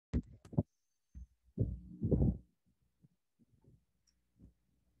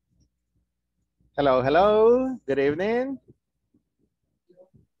Hello, hello. Good evening.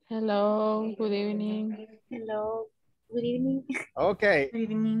 Hello, good evening. Hello, good evening. Okay, Good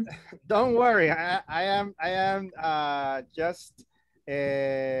evening. don't worry. I am just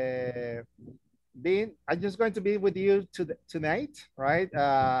being. I'm just going to be with you tonight, right?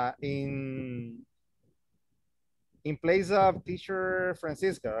 In place of teacher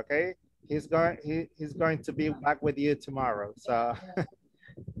Francisco. Okay, he's going to be back with you tomorrow. So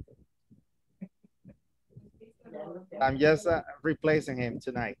I'm just replacing him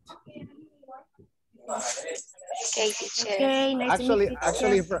tonight. Okay, teacher. Okay, nice to meet Actually, you,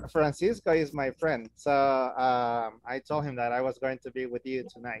 actually, teacher. Francisco is my friend. So I told him that I was going to be with you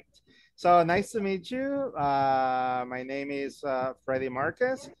tonight. So nice to meet you. My name is Freddy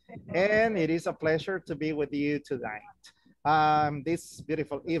Marquez, and it is a pleasure to be with you tonight. This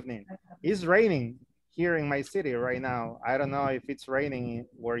beautiful evening. It's raining here in my city right now. I don't know if it's raining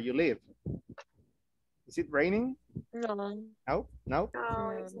where you live. Is it raining? No, No, no. No, no,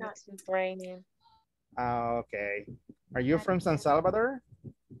 it's not. it's raining. Okay. Are you from San Salvador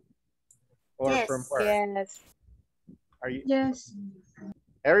or from Yes. where? Yes, Are you? Yes. from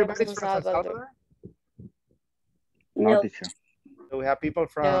Everybody's San from San Salvador. Salvador? No, No. teacher. Do we have people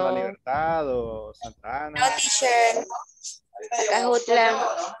from La No, Libertad or Santa No, Ana? teacher. Acajutla.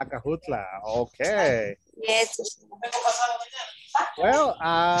 Acajutla. Okay. Yes. Well,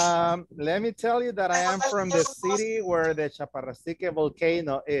 let me tell you that I am from the city where the Chaparrastique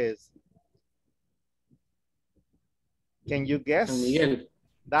volcano is. Can you guess? San Miguel.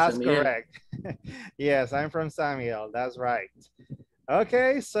 That's San Miguel. correct. Yes, I'm from San Miguel. That's right.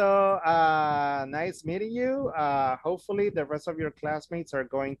 Okay, so nice meeting you. Hopefully the rest of your classmates are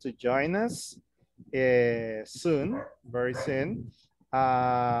going to join us soon, very soon.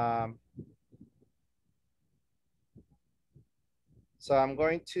 So I'm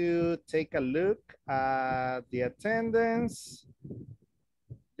going to take a look at the attendance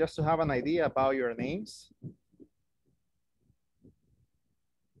just to have an idea about your names.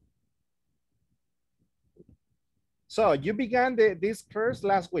 So you began this course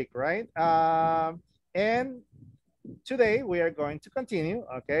last week, right? And today we are going to continue,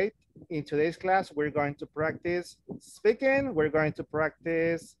 okay? In today's class, we're going to practice speaking, we're going to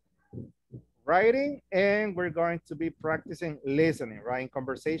practice writing, and we're going to be practicing listening, right? In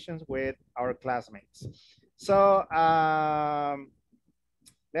conversations with our classmates. So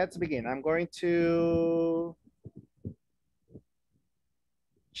let's begin. I'm going to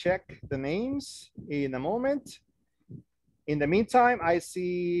check the names in a moment. In the meantime, I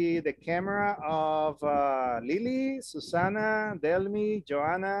see the camera of Lily, Susana, Delmi,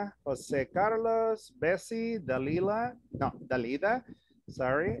 Joanna, Jose Carlos, Bessie, Dalida,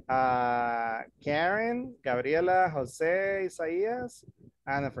 sorry, Karen, Gabriela, Jose, Isaías,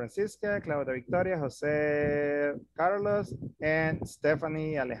 Ana Francisca, Claudia Victoria, Jose Carlos, and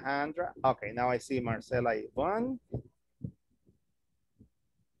Stephanie Alejandra. Okay, now I see Marcela Yvonne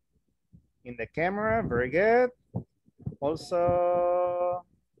in the camera, very good. Also,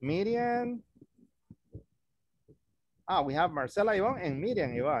 Miriam. We have Marcela Iván and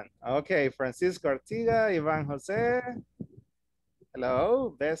Miriam Iván. Okay, Francisco Artiga, Iván Jose.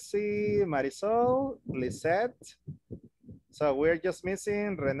 Hello, Bessie, Marisol, Lisette. So we're just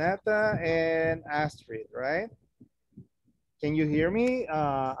missing Renata and Astrid, right? Can you hear me,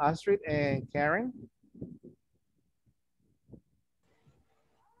 Astrid and Karen?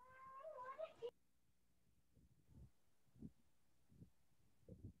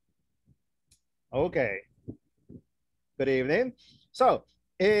 Okay. Good evening. So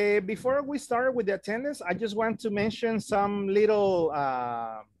before we start with the attendance, I just want to mention some little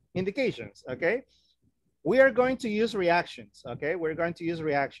indications, okay? We are going to use reactions, okay? We're going to use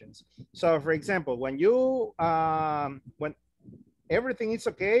reactions. So for example, when when everything is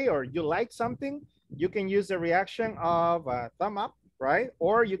okay or you like something, you can use the reaction of a thumb up, right?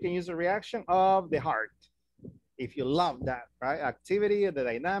 Or you can use the reaction of the heart. If you love that, right? Activity, the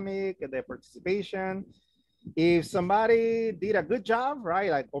dynamic, the participation. If somebody did a good job,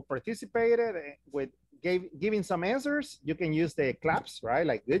 right? Like, or participated with giving some answers, you can use the claps, right?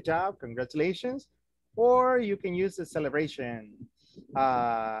 Like, good job, congratulations. Or you can use the celebration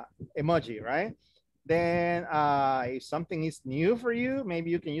emoji, right? Then if something is new for you, maybe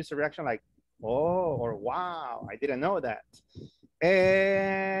you can use a reaction like, oh, or wow, I didn't know that.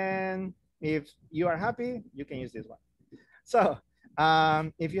 And if you are happy, you can use this one. So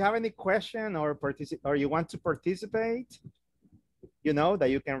if you have any question or you want to participate, you know that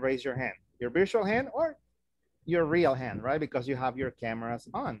you can raise your hand, your virtual hand or your real hand, right? Because you have your cameras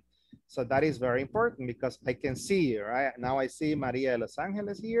on. So that is very important because I can see you, right? Now I see Maria de Los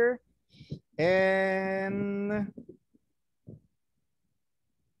Angeles here. And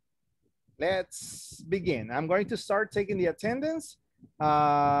let's begin. I'm going to start taking the attendance.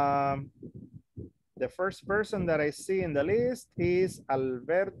 The first person that I see in the list is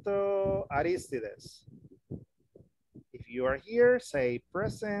Alberto Aristides. If you are here, say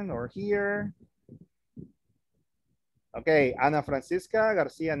present or here. Okay, Ana Francisca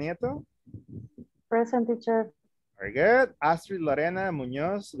Garcia Nieto. Present, teacher. Very good. Astrid Lorena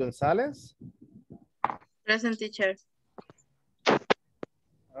Muñoz Gonzalez. Present, teacher.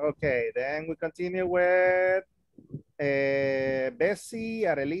 Okay, then we continue with Bessie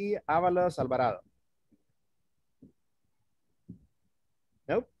Arely Avalos Alvarado.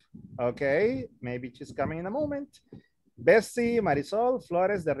 Nope. Okay, maybe she's coming in a moment. Bessie Marisol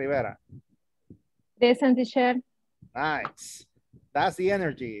Flores de Rivera. Present, teacher. Nice. That's the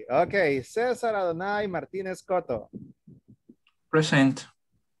energy. Okay, Cesar Adonai Martinez Coto. Present.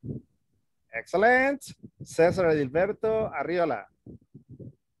 Excellent. Cesar Edilberto Arriola.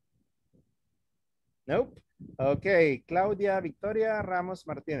 Nope. Okay, Claudia Victoria Ramos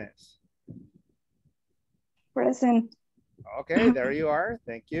Martinez. Present. Okay, there you are.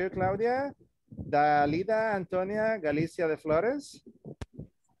 Thank you, Claudia. Dalida Antonia Galicia de Flores.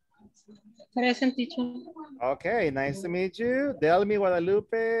 Present, teacher. Okay, nice to meet you. Delmi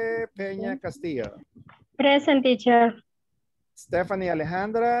Guadalupe Peña Castillo. Present, teacher. Stephanie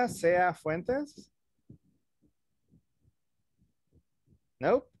Alejandra Sea Fuentes.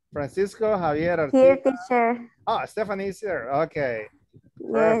 Nope. Francisco Javier Here, Artiga. teacher. Oh, Stephanie is here. Okay.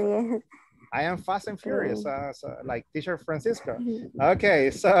 Yes, yes. I am fast and furious, so like teacher Francisco. Mhm.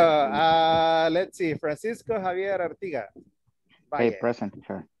 Okay, so let's see. Francisco Javier Artiga. Hey, Valle. present,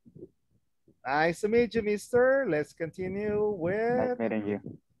 teacher. Nice to meet you, mister. Let's continue Nice with meeting you.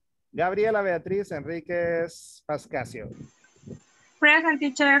 Gabriela Beatriz Enriquez Pascasio. Present,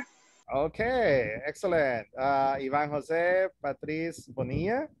 teacher. Okay, excellent. Ivan Jose Patriz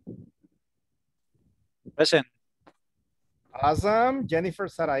Bonilla. Present. Awesome. Jennifer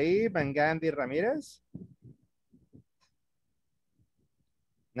Sarai Bangandi Ramirez.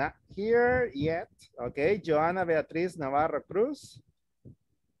 Not here yet. Okay, Joana Beatriz Navarro Cruz.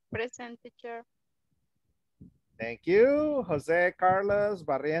 Present, teacher. Thank you. Jose Carlos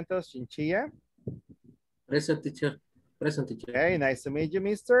Barrientos Chinchilla. Present, teacher. Present, teacher. Okay, nice to meet you,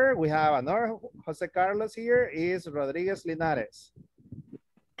 mister. We have another Jose Carlos here is Rodriguez Linares.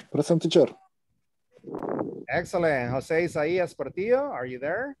 Present, teacher. Excellent. Jose Isaías Portillo, are you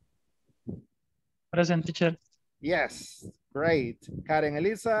there? Present, teacher. Yes, great. Karen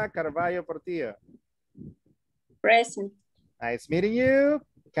Elisa Carballo Portillo. Present. Nice meeting you.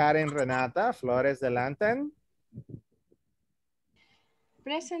 Karen Renata Flores de Lanten.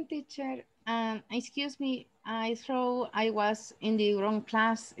 Present, teacher. Excuse me, I thought I was in the wrong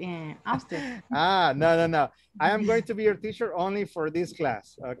class after. No. I am going to be your teacher only for this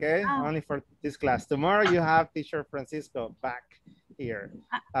class, okay? Oh. Only for this class. Tomorrow you have teacher Francisco back here.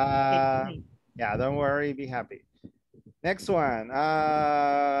 Okay. Yeah, don't worry, be happy. Next one,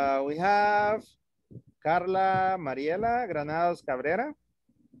 we have Carla Mariela Granados Cabrera.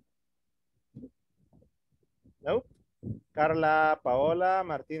 Nope. Carla Paola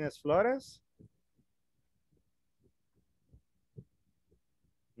Martinez Flores.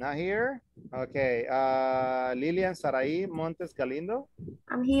 Not here. Okay. Lilian Sarai Montes Galindo.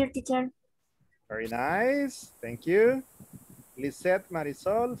 I'm here, teacher. Very nice. Thank you. Lisette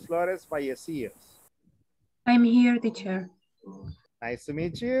Marisol Flores Vallecillos. I'm here, teacher. Nice to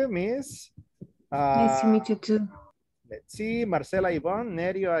meet you, Miss. Nice to meet you too. Let's see. Marcela Ivonne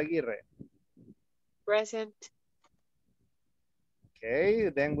Nerio Aguirre. Present. Okay,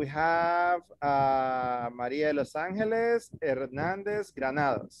 then we have Maria de Los Angeles Hernandez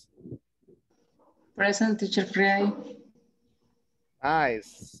Granados. Present, teacher Frey.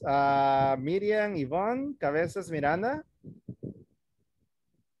 Nice. Miriam Yvonne Cabezas Miranda.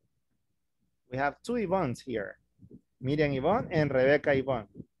 We have two Yvonnes here. Miriam Yvonne and Rebecca Yvonne.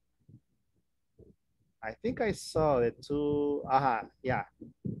 I think I saw the two. Aha, yeah.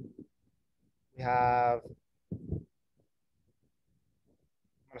 We have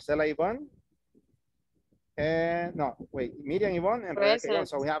Marcela Yvonne. And no, wait, Miriam Yvonne and Rebecca Yvonne.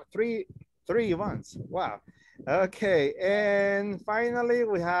 So we have three Yvonnes. Wow. Okay, and finally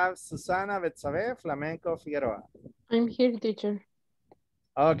we have Susana Betsabe Flamenco Figueroa. I'm here, teacher.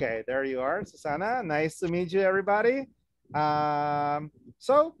 Okay, there you are, Susana. Nice to meet you, everybody.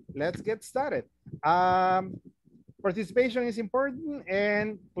 So let's get started. Participation is important,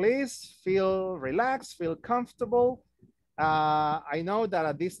 and please feel relaxed, feel comfortable. I know that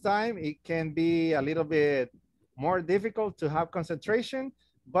at this time it can be a little bit more difficult to have concentration,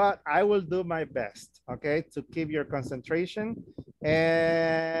 but I will do my best, okay, to keep your concentration.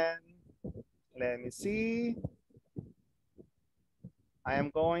 And let me see. I am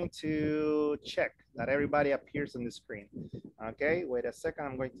going to check that everybody appears on the screen. Okay, wait a second.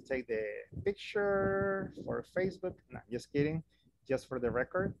 I'm going to take the picture for Facebook. No, just kidding. Just for the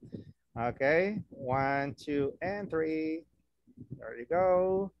record. Okay, 1, 2, and 3. There you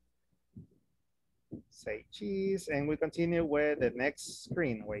go. Say cheese. And we continue with the next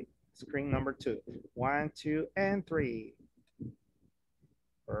screen. Wait, screen number 2. 1, 2, and 3.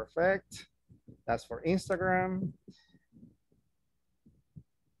 Perfect. That's for Instagram.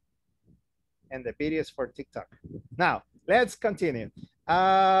 And the video is for TikTok. Now, let's continue.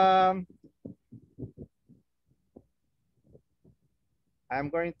 I'm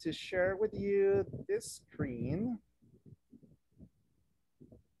going to share with you this screen.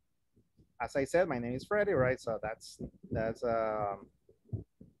 As I said, my name is Freddy, right? So that's a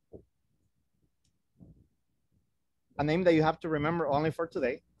name that you have to remember only for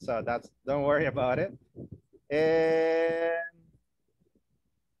today. So don't worry about it. And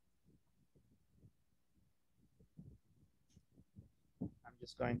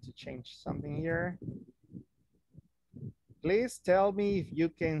just going to change something here. Please tell me if you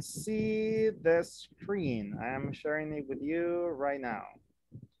can see the screen. I am sharing it with you right now.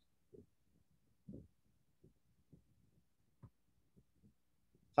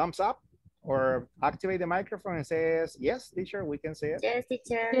 Thumbs up or activate the microphone and says, yes, teacher, we can see it. Yes,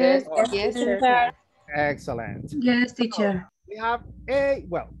 teacher. Yes, Yes, teacher. Excellent. Yes, teacher. We have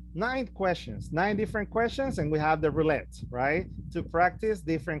 9 questions, 9 different questions, and we have the roulette, right? To practice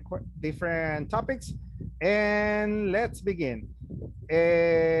different topics. And let's begin.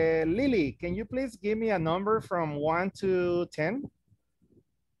 Lily, can you please give me a number from 1 to 10?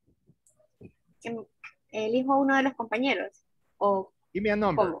 Elijo uno de los compañeros. O Give me a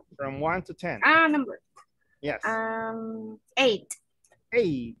number ¿cómo? from 1 to 10. Number. Yes. 8.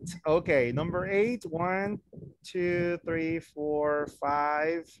 8. Okay, number 8. 1, 2, 3, 4,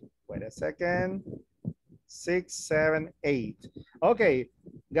 5. Wait a second. 6, 7, 8. Okay,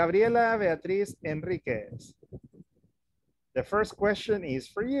 Gabriela Beatriz Enriquez. The first question is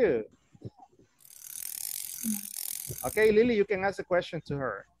for you. Okay, Lily, you can ask a question to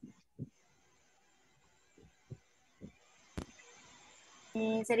her.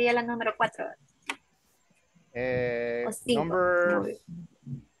 Sería la número 4. Number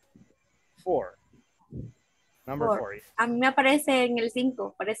 4. Number 4. A mí me aparece en el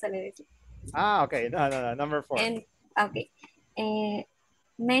 5, por eso le decía. Okay. No. Number 4. Okay.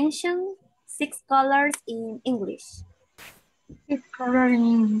 Mention 6 colors in English. 6 colors in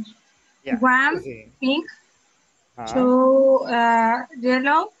English. Yeah. 1, pink. 2,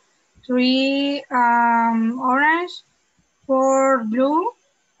 yellow. 3, orange. 4, blue.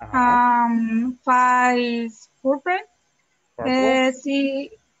 5, purple.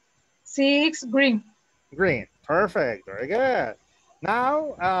 6, green. Green. Perfect. Very good.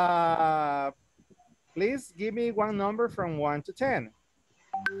 Now, please give me one number from 1 to 10.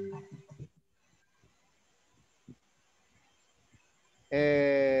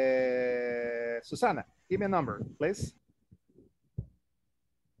 Susana, give me a number, please.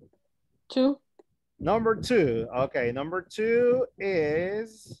 2. Number 2. Okay, number 2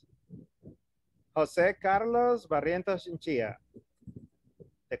 is Jose Carlos Barrientos Chinchilla.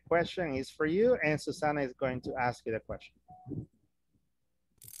 The question is for you, and Susana is going to ask you the question.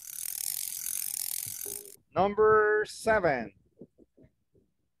 Number 7.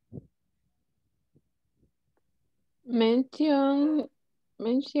 Mention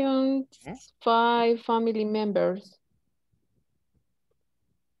 5 family members.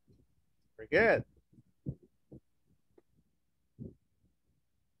 Very good.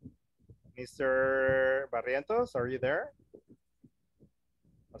 Mr. Barrientos, are you there?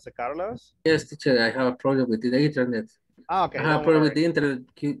 Jose Carlos? Yes, teacher, I have a problem with the internet. Okay. I have a problem with the internet.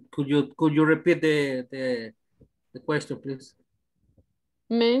 Could you repeat the question, please?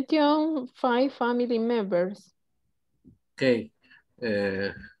 Mention 5 family members. Okay.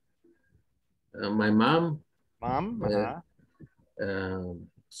 My mom. Mom.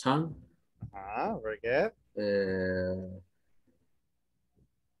 Son. Very good.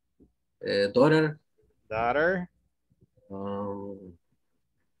 Daughter.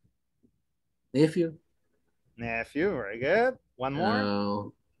 Nephew. Very good. One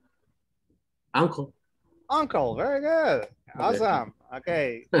more. Uncle. Very good. Awesome.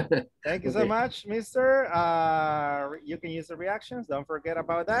 Okay. Thank you so much, Mr. You can use the reactions. Don't forget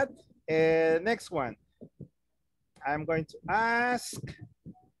about that. Next one. I'm going to ask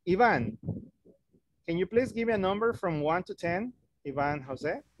Ivan. Can you please give me a number from 1 to 10? Ivan,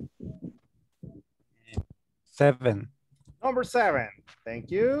 Jose? 7. Number 7.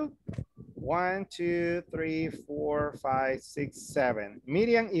 Thank you. 1, 2, 3, 4, 5, 6, 7.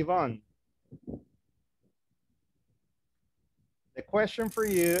 Miriam, Yvonne. The question for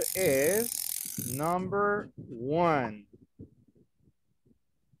you is number 1.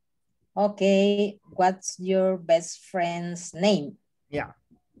 Okay, what's your best friend's name? Yeah.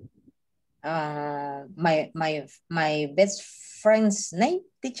 My best friend's name,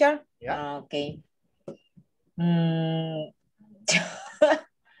 teacher? Yeah. Okay.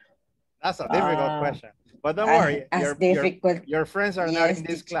 That's a difficult question. But don't worry, your friends are not in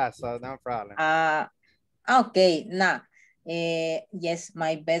this class, so no problem. Okay, now, yes,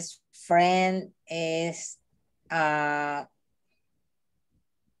 my best friend is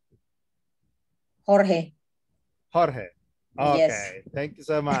Jorge. Jorge. Okay, yes. Thank you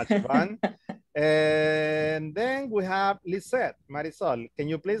so much, Juan. And then we have Lisette, Marisol. Can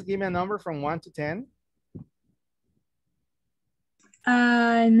you please give me a number from 1 to 10?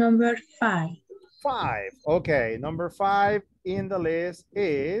 Number 5. 5. Okay, number 5 in the list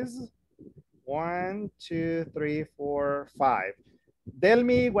is 1, 2, 3, 4, 5.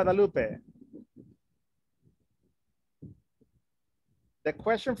 Delmi Guadalupe. The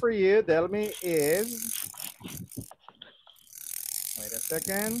question for you, Delmi, is, wait a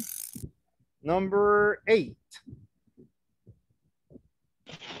second, number 8.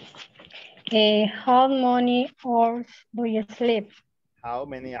 How many hours do you sleep? How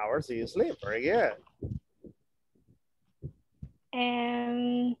many hours do you sleep? Very good.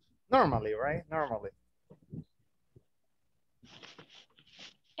 Normally, right? Normally.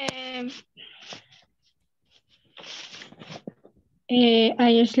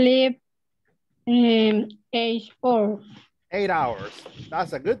 I sleep 8 hours. 8 hours.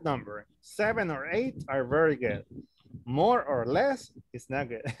 That's a good number. 7 or 8 are very good. More or less is not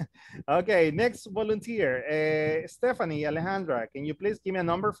good. Okay, next volunteer. Stephanie Alejandra, can you please give me a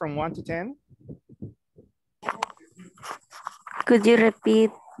number from 1 to 10? Could you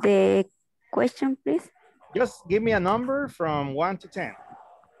repeat the question, please? Just give me a number from 1 to 10.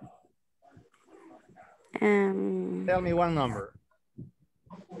 Tell me one number.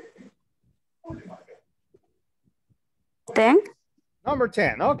 10. Number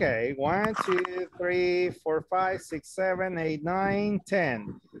 10. Okay. 1, 2, 3, 4, 5, 6, 7, 8, 9,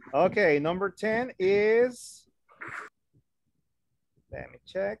 10. Okay. Number 10 is, let me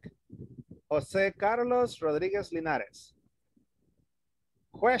check. Jose Carlos Rodriguez Linares.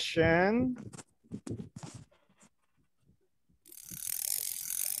 Question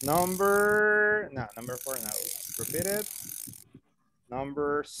number 4 now. Repeat it.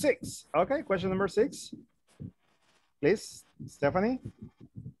 Number 6. Okay, question number 6. Please, Stephanie,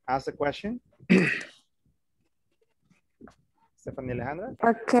 ask the question. Stephanie Alejandra.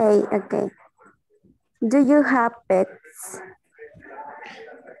 Okay. Do you have pets?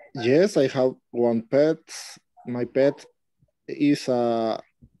 Yes, I have one pet. My pet is a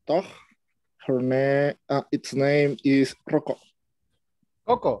dog. Its name is Rocco.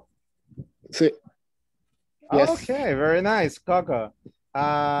 Coco. Sí. Yes. Okay, very nice, Coco.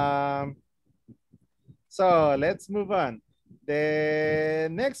 So let's move on. The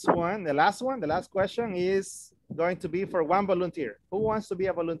next one, the last question is going to be for one volunteer. Who wants to be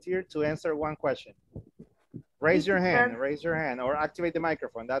a volunteer to answer one question? Raise your hand or activate the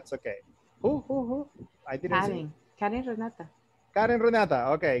microphone. That's okay. Who? I didn't see. Karen Renata. Karen Renata.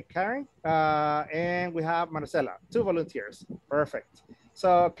 Okay, Karen. And we have Marcela. 2 volunteers. Perfect.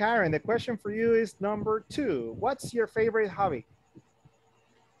 So Karen, the question for you is number 2. What's your favorite hobby?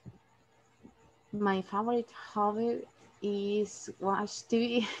 My favorite hobby is watch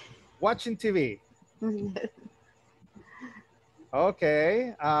TV. Watching TV.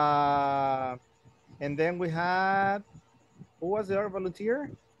 Okay. And then we had, who was the other volunteer?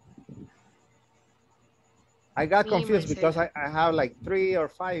 I got confused because I have like 3 or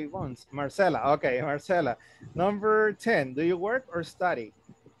 5 ones. Marcela. Okay, Marcela. Number 10. Do you work or study?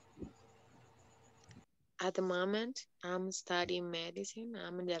 At the moment, I'm studying medicine.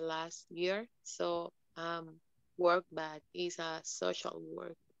 I'm in the last year, so work, but it's a social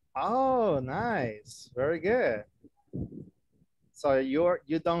work. Oh, nice. Very good. So you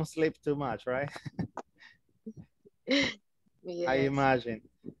don't sleep too much, right? Yes. I imagine.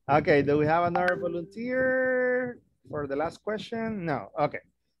 Okay, do we have another volunteer for the last question? No. Okay.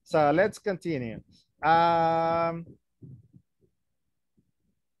 So let's continue. Now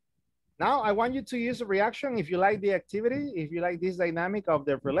I want you to use a reaction if you like the activity, if you like this dynamic of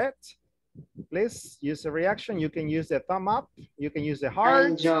the roulette. Please use a reaction. You can use the thumb up. You can use the heart. I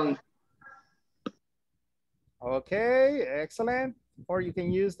enjoy. Okay, excellent. Or you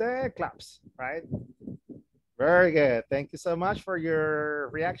can use the claps, right? Very good. Thank you so much for your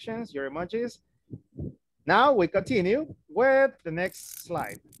reactions, your emojis. Now we continue with the next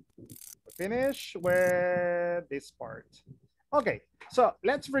slide. We finish with this part. Okay, so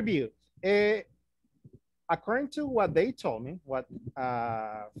let's review. According to what they told me, what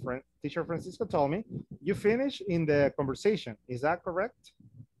teacher Francisco told me, you finished in the conversation. Is that correct?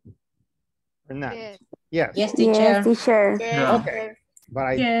 Or not? Yes. Yes. Yes, teacher. Yes, teacher. Yeah. Okay. But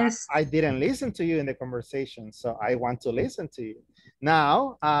I didn't listen to you in the conversation, so I want to listen to you.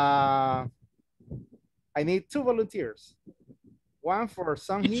 Now, I need 2 volunteers. One for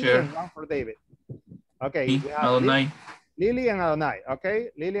Sung-hee and one for David. Okay, we have Lily and Adonai. Okay,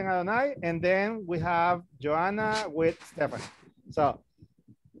 Lily and Adonai, and then we have Joanna with Stephanie. So,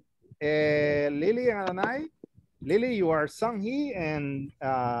 Lily and Adonai. Lily, you are Sung-hee, and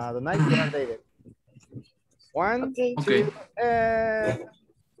Adonai, you are David. 1, 2,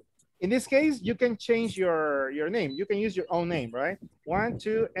 in this case, you can change your name. You can use your own name, right? 1,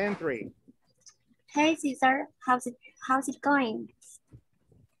 2, and 3. Hey, Cesar, how's it going?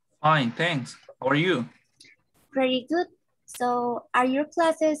 Fine, thanks. How are you? Pretty good. So, are your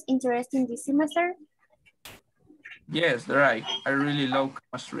classes interesting this semester? Yes, right. I really love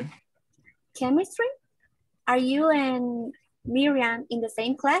chemistry. Chemistry? Are you and Miriam in the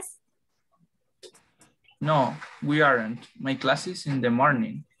same class? No, we aren't. My class is in the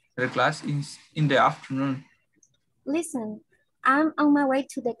morning. Her class is in the afternoon. Listen, I'm on my way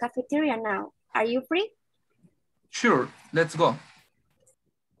to the cafeteria now. Are you free? Sure, let's go.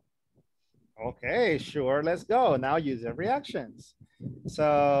 Okay, sure, let's go. Now use the reactions.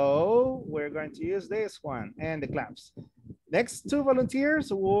 So we're going to use this one and the claps. Next 2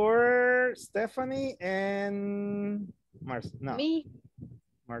 volunteers were Stephanie and Me.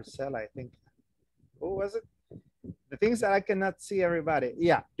 Marcella, I think. Who was it? The things that I cannot see everybody.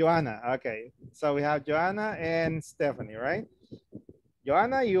 Yeah, Joanna. Okay, so we have Joanna and Stephanie, right?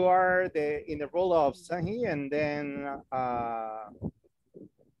 Joanna, you are in the role of Sung-hee, and then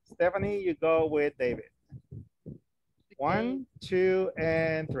Stephanie, you go with David. 1, 2,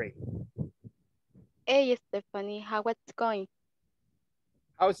 and 3. Hey, Stephanie, how it's going?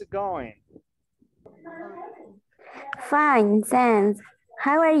 How's it going? Fine, thanks.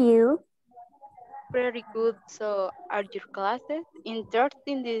 How are you? Very good. So, are your classes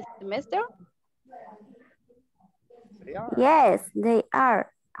interesting this semester? Yes, they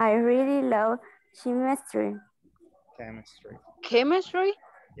are. I really love chemistry. Chemistry?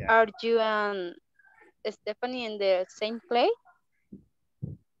 Yeah. Are you and Stephanie in the same class?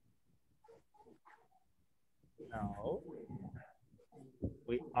 No,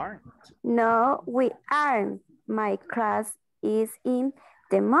 we aren't. No, we aren't. My class is in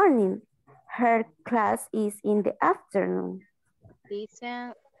the morning. Her class is in the afternoon.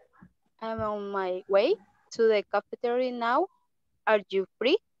 Listen, I'm on my way to the cafeteria now. Are you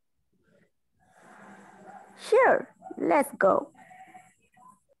free? Sure, let's go.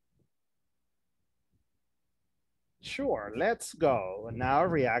 Sure, let's go. Now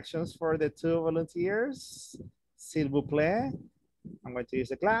reactions for the 2 volunteers. S'il vous plaît. I'm going to use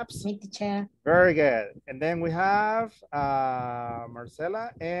the claps. Me, teacher. Very good. And then we have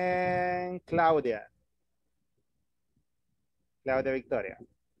Marcela and Claudia. Claudia Victoria.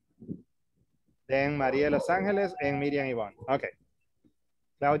 Then Maria Los Angeles and Miriam Yvonne. Okay.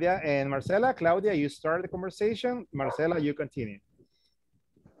 Claudia and Marcela. Claudia, you start the conversation. Marcela, you continue.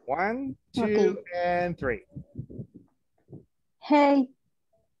 1, 2, and 3. Hey.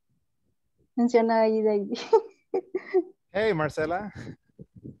 Menciona ahí, David. Hey, Marcela.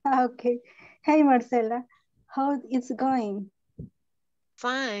 Okay. Hey, Marcela. How it's going?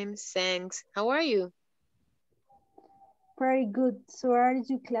 Fine, thanks. How are you? Very good. So are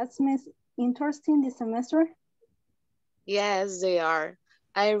your classmates interesting this semester? Yes, they are.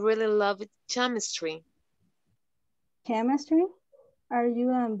 I really love chemistry. Chemistry? Are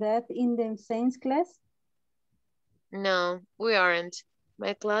you and Beth in the same class? No, we aren't.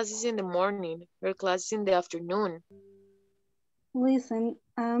 My class is in the morning. Her class is in the afternoon. Listen,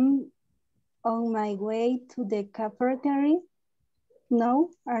 I'm on my way to the cafeteria. No,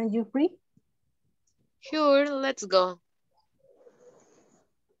 are you free? Sure, let's go.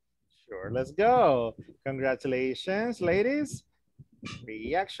 Sure, let's go. Congratulations, ladies.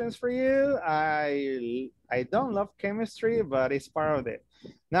 Reactions for you. I don't love chemistry, but it's part of it.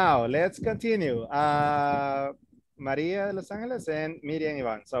 Now, let's continue. Maria de Los Angeles and Miriam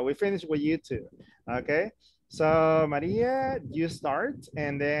Ivan. So we finished with you two, okay? So Maria, you start,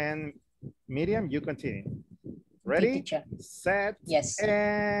 and then Miriam, you continue. Ready, Okay, set, yes,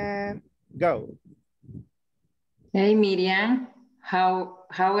 and go. Hey, Miriam, how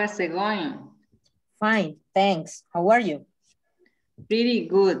is it going? Fine, thanks. How are you? Pretty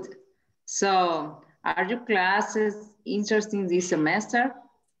good. So, are your classes interesting this semester?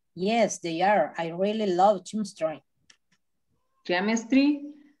 Yes, they are. I really love chemistry. Chemistry?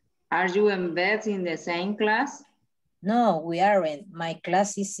 Are you embedded in the same class? No, we aren't. My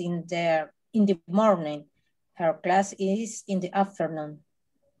class is in the morning. Her class is in the afternoon.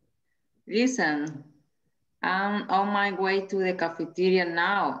 Listen, I'm on my way to the cafeteria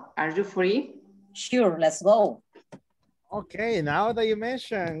now. Are you free? Sure, let's go. Okay, now that you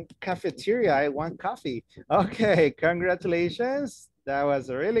mentioned cafeteria, I want coffee. Okay, congratulations. That was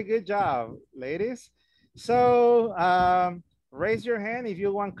a really good job, ladies. So raise your hand if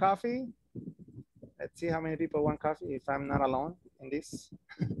you want coffee. Let's see how many people want coffee if I'm not alone in this.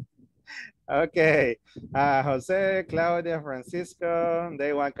 Okay, Jose, Claudia, Francisco,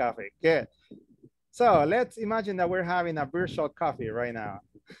 they want coffee. Good. So let's imagine that we're having a virtual coffee right now.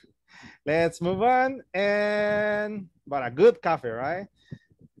 Let's move on, but a good coffee, right?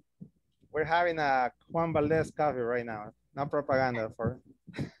 We're having a Juan Valdez coffee right now. No propaganda for.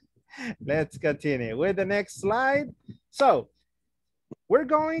 Let's continue with the next slide. So we're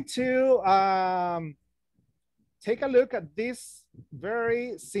going to take a look at this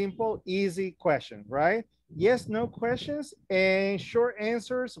very simple, easy question, right? Yes, no questions and short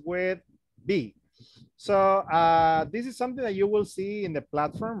answers with B. So this is something that you will see in the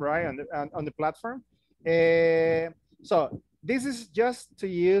platform, right? On the platform. So this is just to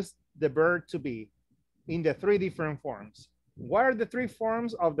use the verb to be in the 3 different forms. What are the 3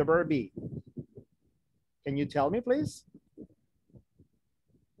 forms of the verb be? Can you tell me, please?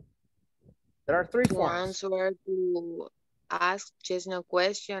 There are 3 forms. To answer, to ask, just no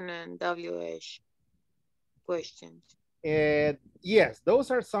question, and WH questions. Yes,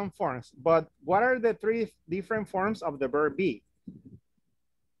 those are some forms, but what are the 3 different forms of the verb be?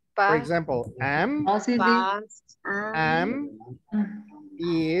 For example, am, am,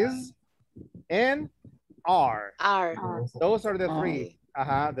 is, and are. Those are the 3.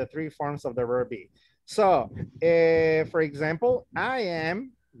 The 3 forms of the verb be. So, for example, I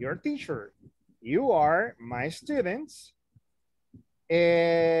am your teacher. You are my students.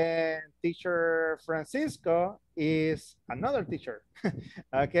 And teacher Francisco is another teacher.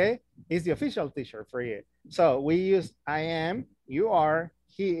 Okay, he's the official teacher for you. So we use I am, you are,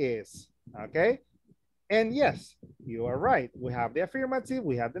 he is. Okay, and yes, you are right. We have the affirmative,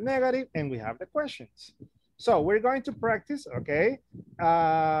 we have the negative, and we have the questions. So we're going to practice. Okay,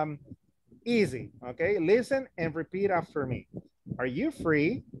 easy. Okay, listen and repeat after me. Are you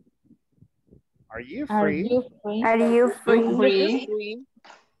free? Are you free? Are you free?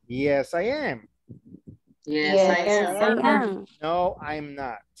 Yes, I am. Yes, I am. No, I'm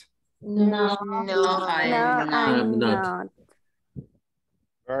not. No, I'm not.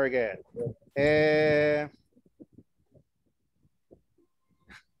 Very good.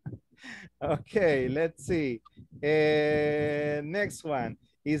 Okay, let's see. Next one.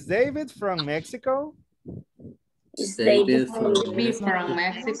 Is David from Mexico? Is David from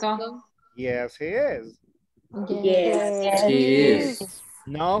Mexico? Yes, he is. Yes, He is.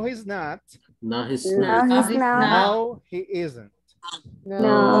 No, he's not. No, he's not. not. No, he isn't.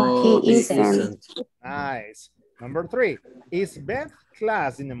 No, he isn't. Nice. Number 3. Is Beth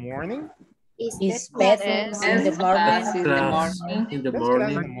class in the morning? Is Beth in the morning? Class in the Beth class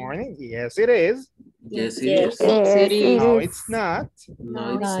in the morning? Yes, it is. Yes, it is. No, it's not.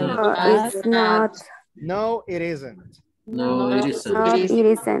 No, it's not. No, it's not. No, it isn't. No, it isn't. No, it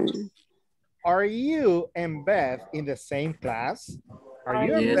isn't. Are you and Beth in the same class? Are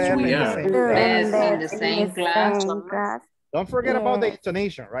you and Yes, Beth we in the are. same Beth class? in the same class. Don't forget about the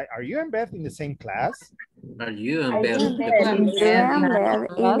intonation, right? Are you and Beth in the same class? Are you and Beth? You and Beth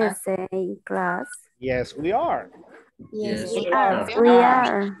in the same class? Yes, we are. Yes, We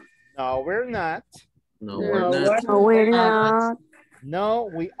are. No, we're not. No, we're not. No, we're not. No,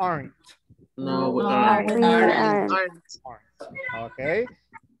 we aren't. No, we We aren't. aren't. Okay.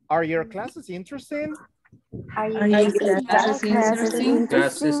 Are your classes interesting? Are your classes interesting?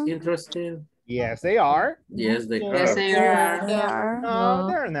 Class is interesting. Yes, they are. Yes, they are. Yes, they are. No,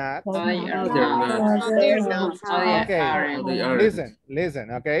 they're not. No, they're not. They're not. Okay, listen,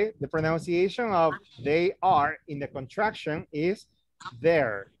 okay? The pronunciation of they are in the contraction is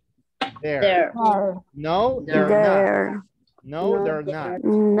there. There. No, they're not. No, they're not.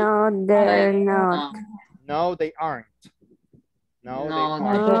 No, they're not. No, they aren't. No,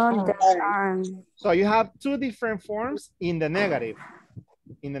 No, they aren't. So you have 2 different forms in the negative.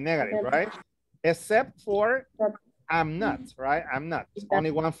 In the negative, right? Except for I'm not, right? I'm not.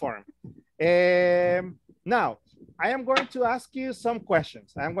 Only one form. Now, I am going to ask you some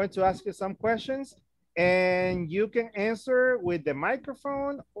questions. I'm going to ask you some questions and you can answer with the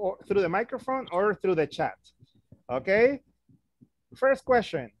microphone or through the microphone or through the chat. Okay. First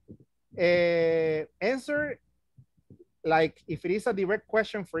question. Answer like if it is a direct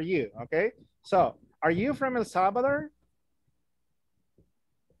question for you. Okay. So are you from El Salvador?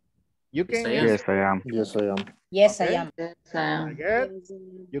 You can Yes, I am. Yes, I am. Yes, okay. I am. Yes, I am. Very good.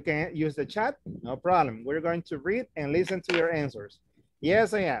 You can use the chat. No problem. We're going to read and listen to your answers.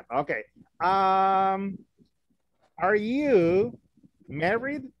 Yes, I am. Okay. Are you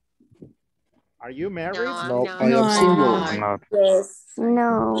married? Are you married? No, I am single. Not. Yes.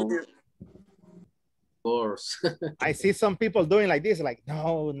 No. Divorce. I see some people doing like this, like,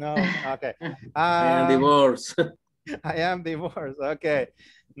 no, no. Okay. I am divorced. I am divorced. Okay.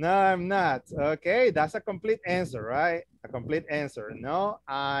 No, I'm not. Okay. That's a complete answer, right? A complete answer. No,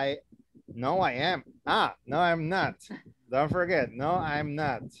 I am. Ah, no, I'm not. Don't forget. No, I'm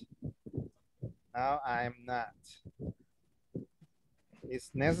not. No, I'm not.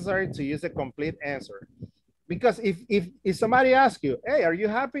 It's necessary to use a complete answer. Because if somebody asks you, hey, are you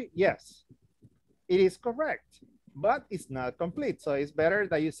happy? Yes, it is correct, but it's not complete. So it's better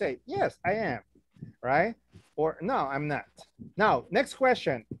that you say, yes, I am, right? Or no, I'm not. Now, next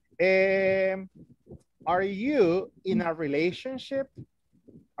question. Are you in a relationship?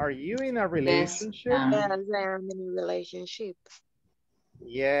 Are you in a relationship? Yes, I am in a relationship.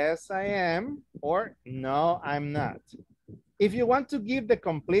 Yes, I am. Or no, I'm not. If you want to give the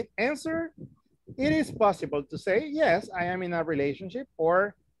complete answer, it is possible to say, yes, I am in a relationship,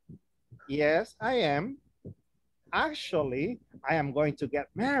 or yes, I am. Actually, I am going to get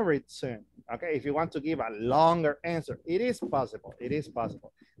married soon. Okay, if you want to give a longer answer, it is possible. It is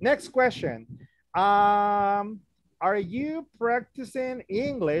possible. Next question. Are you practicing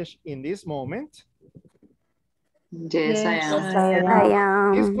English in this moment? Yes, I am. I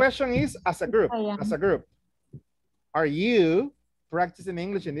am. This question is as a group. As a group. Are you practicing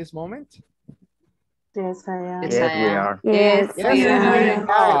English in this moment? Yes, I am. Yes, I am. Yes, Yes, we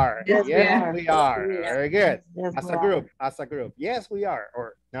are. Yes, we Yes, are. we are. Very good. Yes, As we a are. group, as a group. Yes, we are.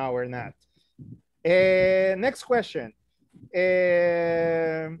 Or no, we're not. Next question.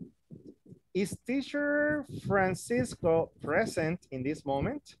 Is teacher Francisco present in this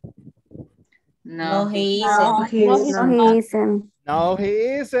moment? No, No. he No, isn't. he is No, not. he isn't. No, he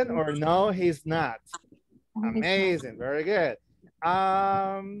isn't, or no, he's not. Amazing. Very good.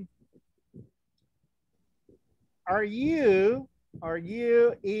 Are you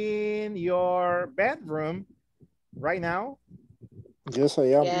in your bedroom right now? Yes, I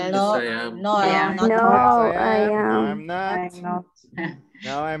am. Yes, No, I am. no, I am not. No, Yes, I am. No, I'm not. I'm not.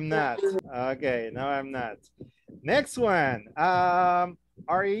 No, I'm not. Okay, no, I'm not. Next one.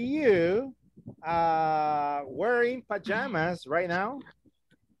 Are you wearing pajamas right now?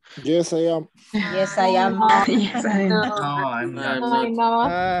 Yes, I am. Yes, I am. Yes, I am. No, I'm I'm not.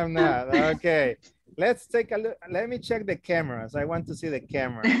 not. I'm not. Okay. Let's take a look. Let me check the cameras. I want to see the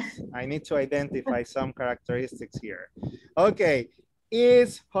cameras. I need to identify some characteristics here. Okay.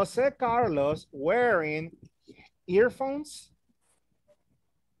 Is Jose Carlos wearing earphones?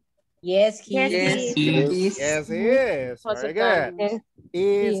 Yes, he Yes, is. he Yes. Yes, he is. Jose Very good. Carlos.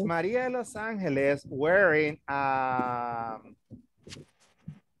 Is Yes. Maria de Los Angeles wearing a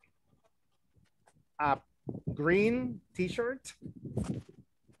green t-shirt?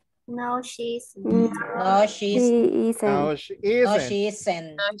 No, she's No, she's. He isn't. No, she No, isn't. she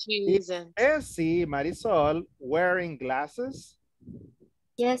isn't. No, she isn't. Essie Marisol wearing glasses?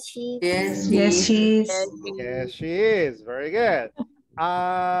 yes, she Yes, Yes, she is. Yes, she Yes, is. she is. Very good.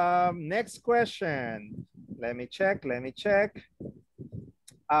 Next question. Let me check. Let me check.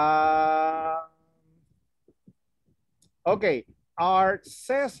 Okay. Are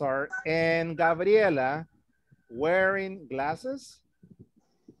Cesar and Gabriela wearing glasses?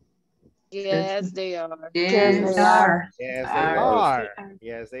 Yes, they are. yes, They are. Yes, they are.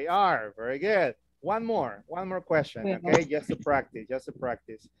 Yes, they are. Very good. One more question. Okay, just to practice. Just to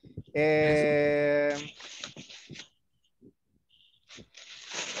practice.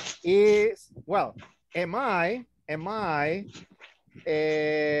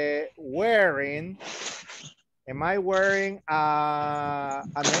 Am I wearing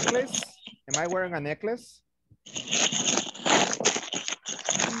a necklace? Am I wearing a necklace?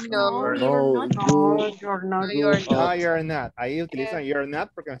 No, No, No, you're no, not. you're No, not. you're not. Ahí utilizan you're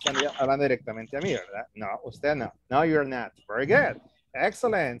not porque me están hablando directamente a mí, ¿verdad? No, usted no. No, you're not. Very good.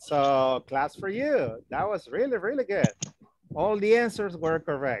 Excellent. So, class for you. That was really, really good. All the answers were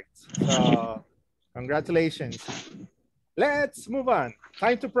correct. So, congratulations. Let's move on.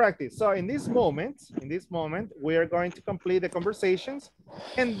 Time to practice. So in this moment, we are going to complete the conversations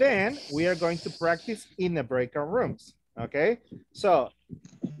and then we are going to practice in the breakout rooms. Okay, so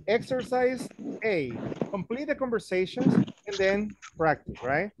exercise A, complete the conversations and then practice,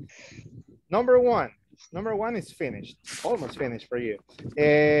 right? Number one is finished, almost finished for you.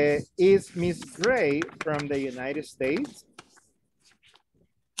 Is Miss Gray from the United States?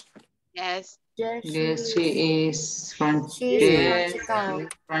 Yes. Yes, she is from Chicago.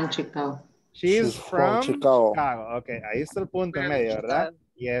 She's from Chicago. Okay, ahí está el punto en From medio, ¿verdad? Chicago.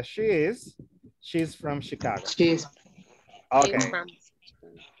 Yes, she is. She's from Chicago. She's Okay. From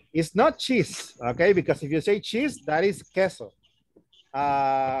It's not cheese, okay? Because if you say cheese, that is queso.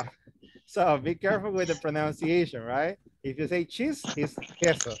 So be careful with the pronunciation, right? If you say cheese, it's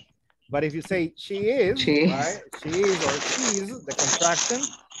queso. But if you say she is, right? She is or cheese, the contraction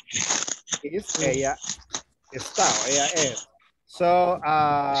is ella está, or ella es. So,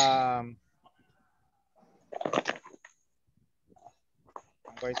 I'm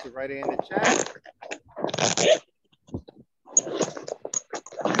going to write it in the chat.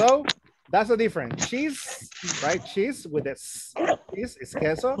 So that's the difference. Cheese, right? Cheese with the s, cheese is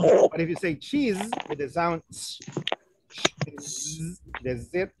queso. But if you say cheese with the sound,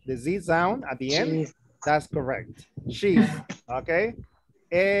 the Z sound at the end, that's correct. Cheese, okay?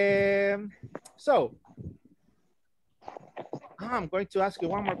 So I'm going to ask you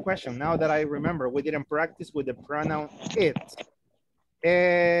one more question now that I remember. We didn't practice with the pronoun it.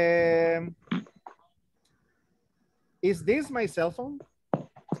 Is this my cell phone?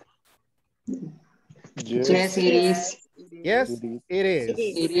 Yes, it is. Yes, it is.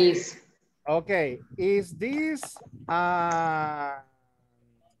 It is. Okay, is this an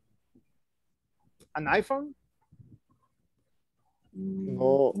iPhone?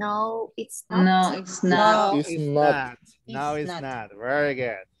 No. No, it's not. No, it's not. No, It's it's not. not. No, it's not. Very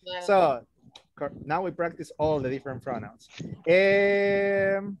good. So now we practice all the different pronouns.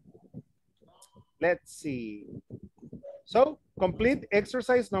 Let's see. So complete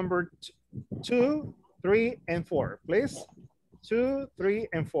exercise number 2, 3, and 4, please. 2, 3,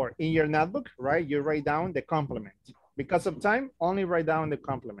 and 4. In your notebook, right, you write down the complement. Because of time, only write down the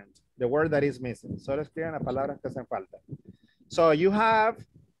complement, the word that is missing. Solo escriban las palabras que hacen falta. So you have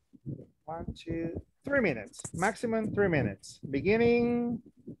 1, 2, 3 minutes, maximum 3 minutes. Beginning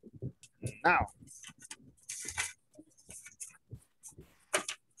now.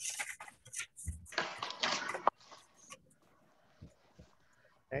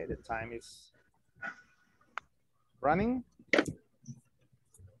 Okay, the time is running.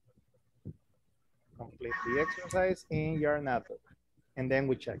 Complete the exercise in your notebook, and then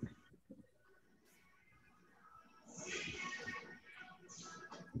we check.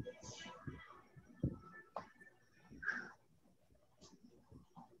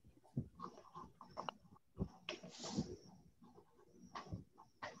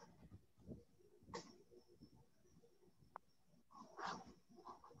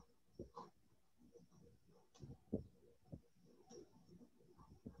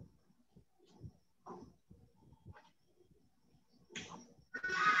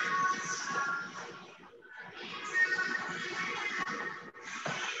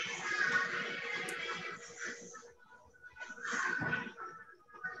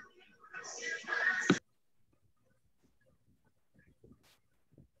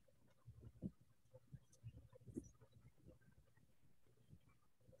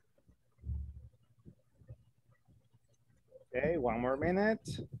 Okay, 1 more minute.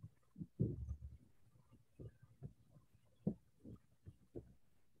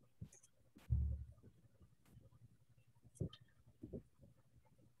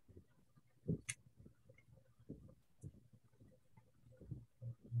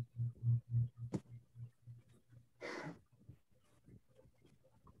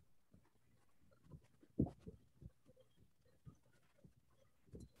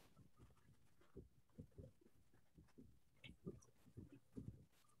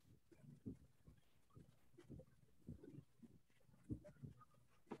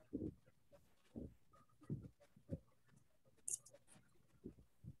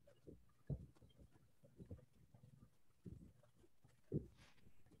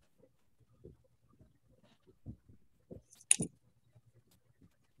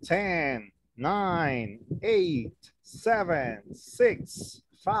 Ten, 9, 8, 7, 6,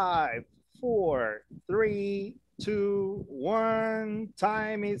 5, 4, 3, 2, 1.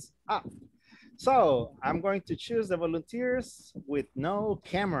 Time is up. So I'm going to choose the volunteers with no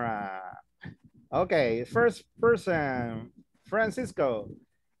camera. Okay, first person, Francisco.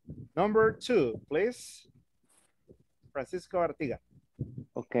 Number 2, please. Francisco Artiga.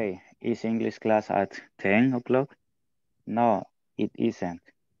 Okay, is English class at 10 o'clock? No, it isn't.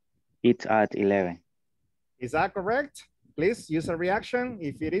 It's at 11. Is that correct? Please use a reaction.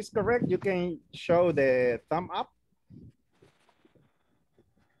 If it is correct, you can show the thumb up.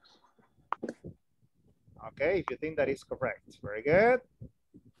 Okay, if you think that is correct. Very good.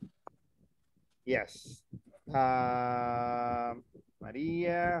 Yes.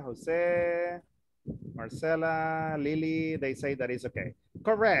 Maria, Jose, Marcela, Lily, they say that is okay.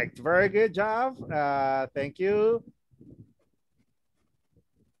 Correct. Very good job. Thank you.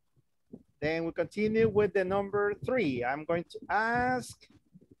 Then we continue with the number 3. I'm going to ask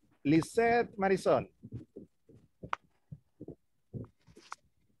Lisette Marisol.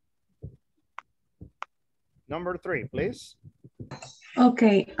 Number 3, please.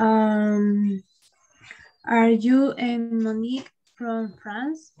 Okay. Are you and Monique from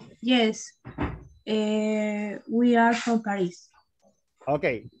France? Yes. We are from Paris.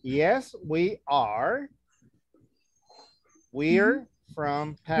 Okay. Yes, we are. We're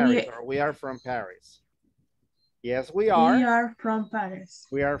from Paris, or we are from Paris. Yes, we are. We are from Paris.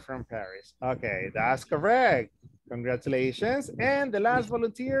 We are from Paris. Okay, that's correct. Congratulations. And the last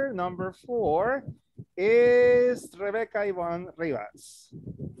volunteer, number 4, is Rebecca Ivonne Rivas.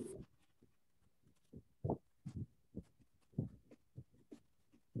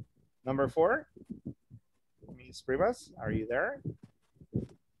 Number 4, Ms. Rivas, are you there?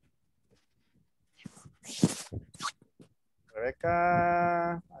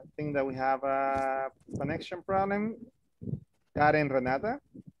 Rebecca, I think that we have a connection problem. Karen Renata.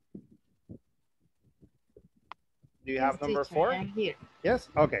 Do you have number 4? I'm here. Yes?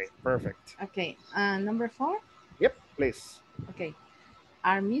 Okay, perfect. Okay, number 4? Yep, please. Okay.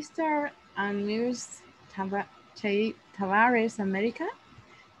 Are Mr. and Ms. Tavares American?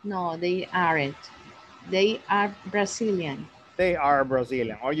 No, they aren't. They are Brazilian. They are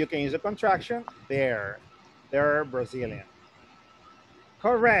Brazilian. Or you can use a contraction. They're Brazilian.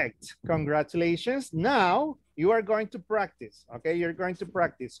 Correct. Congratulations. Now you are going to practice. Okay, you're going to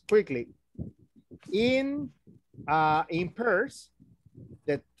practice quickly in pairs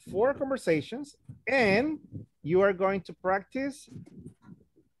the 4 conversations, and you are going to practice.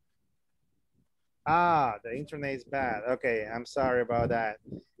 The internet is bad. Okay, I'm sorry about that.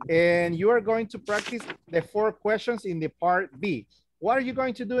 And you are going to practice the 4 questions in the part B. What are you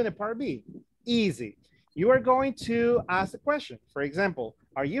going to do in the part B? Easy. You are going to ask a question. For example,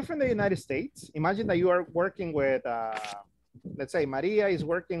 are you from the United States? Imagine that you are working with, let's say Maria is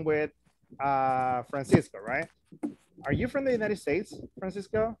working with Francisco, right? Are you from the United States,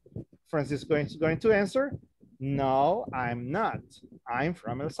 Francisco? Francisco is going to answer, no, I'm not. I'm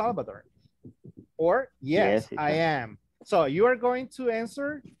from El Salvador. Or, yes, I am. So you are going to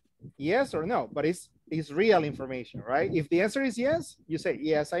answer yes or no, but it's real information, right? If the answer is yes, you say,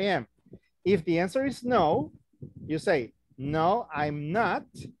 yes, I am. If the answer is no, you say, no, I'm not.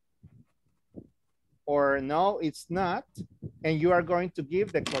 Or no, it's not. And you are going to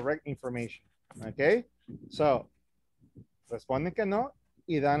give the correct information, okay? So, responden que no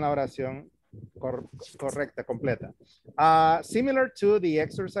y dan la oración correcta, completa. Similar to the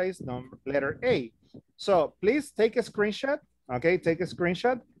exercise letter A. So please take a screenshot, okay? Take a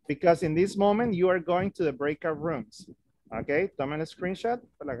screenshot because in this moment you are going to the breakout rooms. Okay, tomen el screenshot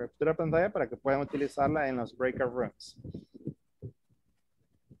para la captura de pantalla para que puedan utilizarla en los breakout rooms.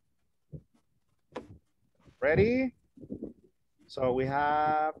 Ready? So we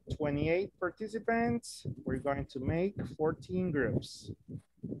have 28 participants. We're going to make 14 groups.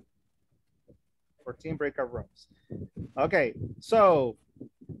 14 breakout rooms. Okay, so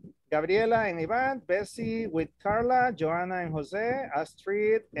Gabriela and Ivan, Bessie with Carla, Joanna and Jose,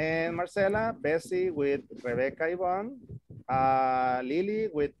 Astrid and Marcela, Bessie with Rebecca Ivonne, Lily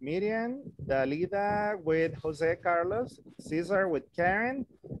with Miriam, Dalida with Jose Carlos, Cesar with Karen,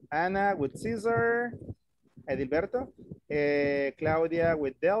 Ana with Cesar, Edilberto, Claudia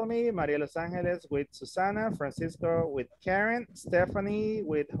with Delmi, Maria Los Angeles with Susana, Francisco with Karen, Stephanie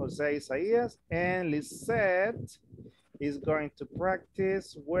with Jose Isaias, and Lisette is going to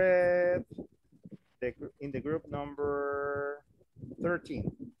practice with in the group number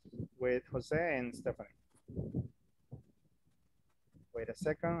 13 with Jose and Stephanie. Wait a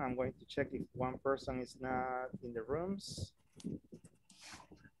second, I'm going to check if one person is not in the rooms.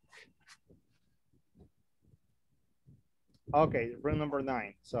 Okay, room number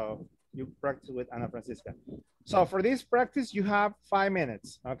 9. So you practice with Ana Francisca. So for this practice, you have 5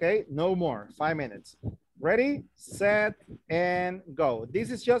 minutes, okay? No more, 5 minutes. Ready, set, and go.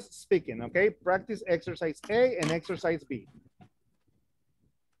 This is just speaking, okay? Practice exercise A and exercise B.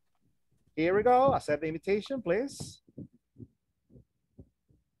 Here we go. Accept the invitation, please.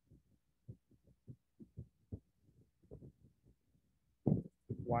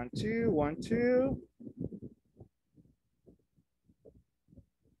 1, 2, 1, 2.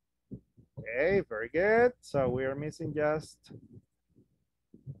 Okay, very good. So we are missing just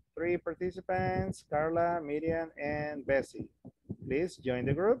 3 participants, Carla, Miriam, and Bessie. Please join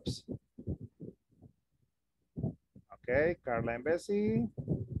the groups. Okay, Carla and Bessie.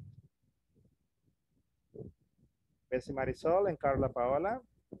 Bessie Marisol and Carla Paola.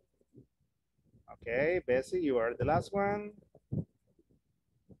 Okay, Bessie, you are the last one.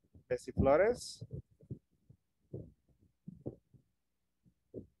 Bessie Flores.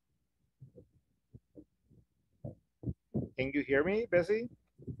 Can you hear me, Bessie?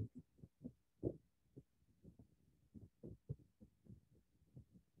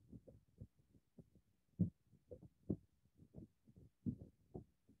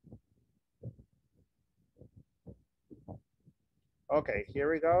 Okay,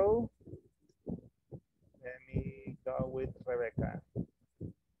 here we go. Let me go with Rebecca.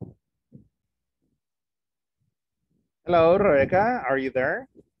 Hello, Rebecca, are you there?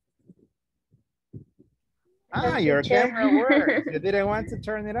 Ah, your camera works. You didn't want to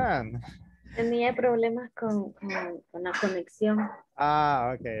turn it on. Tenía problemas con la conexión. Ah,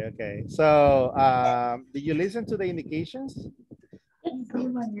 okay, okay. So, did you listen to the indications?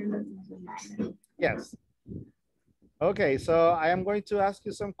 Yes. Okay, so I am going to ask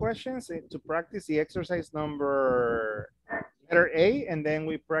you some questions to practice the exercise number letter A, and then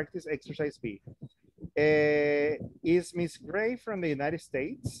we practice exercise B. Is Miss Gray from the United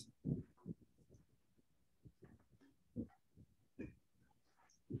States?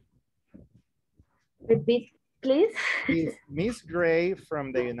 Repeat, please. Is Miss Gray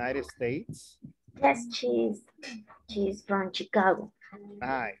from the United States? Yes, she's from Chicago.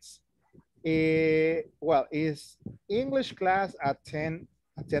 Nice. Well, is English class at 10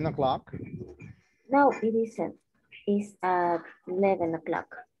 o'clock? No, it isn't. It's at 11 o'clock.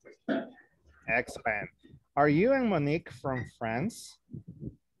 Excellent. Are you and Monique from France?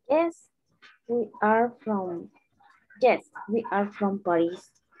 Yes, we are from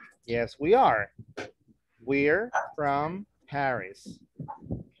Paris. Yes, we are. We're from Paris.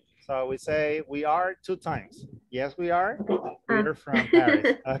 So we say we are 2 times. Yes, we are. We're from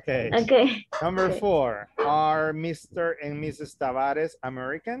Paris. Okay. Okay. Number 4. Are Mr. and Mrs. Tavares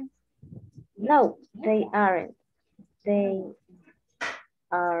American? No, they aren't. They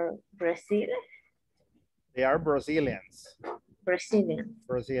are Brazilian. They are Brazilians.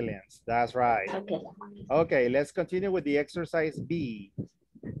 Brazilians. That's right. Okay. Okay, let's continue with the exercise B.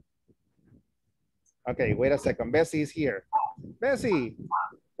 Okay, wait a second. Bessie is here. Bessie,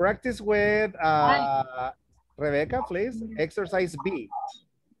 practice with Rebecca, please. Exercise B.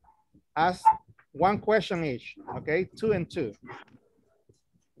 Ask 1 question each. Okay, 2 and 2.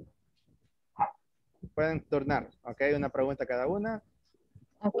 Pueden turnar. Okay, una pregunta cada una.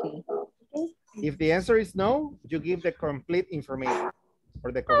 Okay. If the answer is no, you give the complete information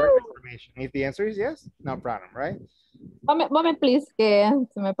or the correct information. If the answer is yes, no problem, right? Moment, please, que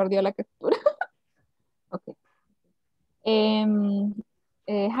se me perdió la captura. Okay.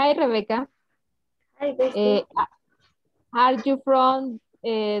 Hi, Rebecca. Hi, Bessie. Are you from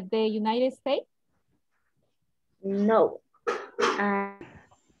the United States? No.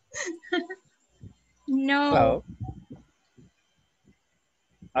 No. Hello.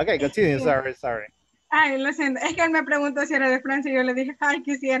 Okay, continue. Sorry. Ay, lo siento. Es que él me preguntó si era de Francia y yo le dije, ay,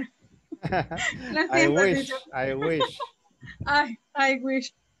 quisiera. Lo siento, I wish. I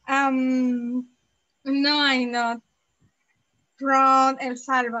wish. No, I'm not. From El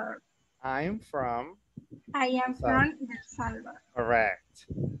Salvador. I am from El Salvador. Correct.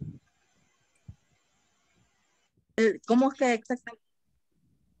 ¿Cómo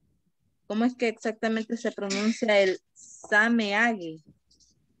es que exactamente se pronuncia el sameage?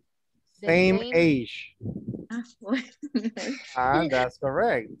 Same age. Bueno. That's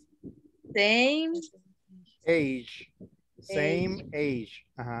correct. Same age. Same age.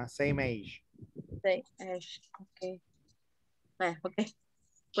 Same age. Same age. Okay. Okay.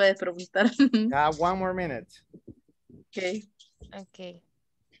 Puedes preguntar. 1 more minute. Okay. Okay.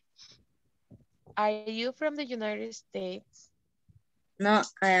 Are you from the United States? No,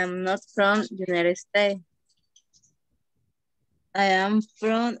 I am not from United States. I am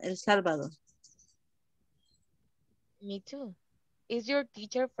from El Salvador. Me too. Is your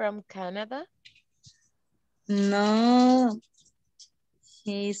teacher from Canada? No,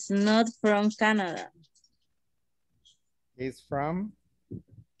 he's not from Canada. He's from?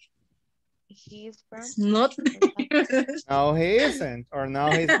 He's from? Not. No, he isn't. Or no,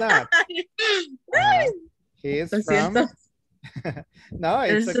 he's not. He is from? No,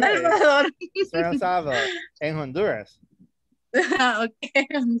 it's El okay. Salvador. It's from El Salvador. En Honduras. Okay,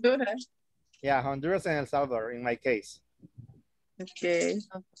 Honduras. Yeah, Honduras and El Salvador in my case. Okay.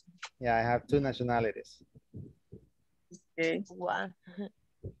 Yeah, I have 2 nationalities. Okay. One.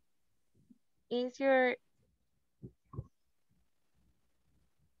 Is your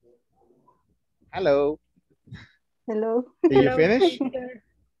Hello. Hello. Did you finish?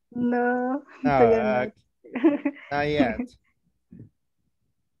 No, No, todavía no. not yet.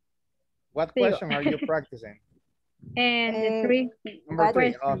 What question are you practicing? And the three. Number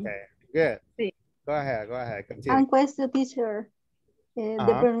 3. Question. Okay, good. Sí. Go ahead, continue. And question, teacher.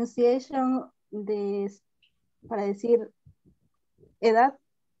 The pronunciation de, para decir edad.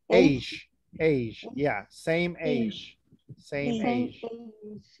 Age, yeah, same age. Same age.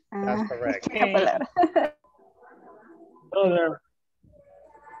 That's correct. Brother,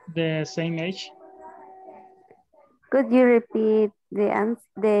 the same age. Could you repeat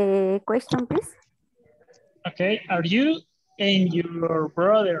the question, please? Okay, are you and your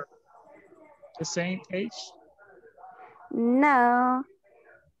brother the same age? No,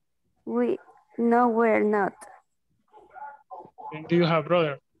 we're not. And do you have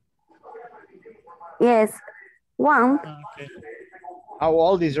brother? Yes, one. Okay. How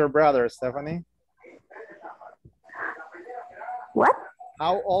old is your brother, Stephanie? What?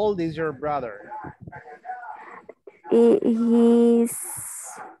 How old is your brother? He's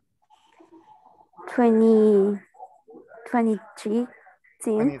 23. 23.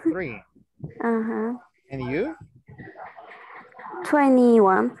 Uh-huh. And you?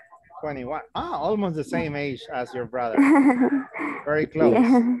 21. 21. Ah, almost the same age as your brother. Very close.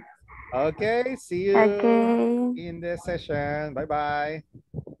 Yeah. Okay, see you in the session. Bye-bye.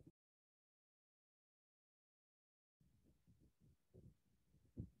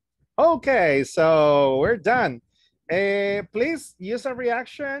 Okay, so we're done. Please use a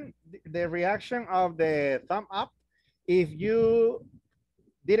reaction, the reaction of the thumb up if you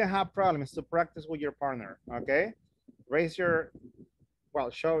didn't have problems to practice with your partner, okay? Raise your, well,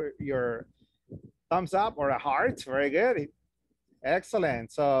 show your thumbs up or a heart, very good.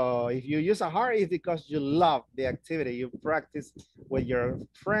 Excellent. So if you use a heart, it's because you love the activity. You practice with your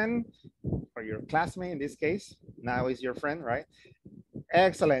friend or your classmate in this case. Now is your friend, right?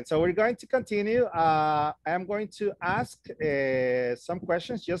 Excellent. So we're going to continue. I'm going to ask some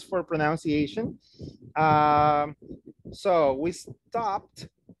questions just for pronunciation. So we stopped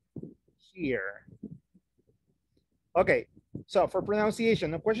here. Okay. So for pronunciation,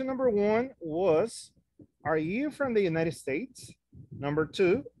 the question number 1 was, are you from the United States? Number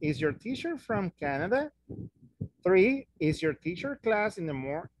 2, is your teacher from Canada? 3, is your teacher class in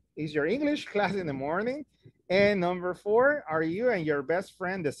the is your English class in the morning? And number 4, are you and your best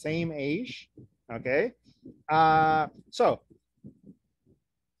friend the same age? Okay. So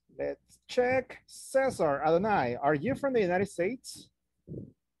let's check. Cesar Adonai, are you from the United States?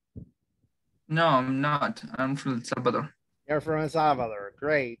 No, I'm not. I'm from El Salvador. You're from El Salvador.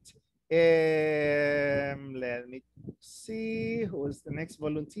 Great. Let me see who is the next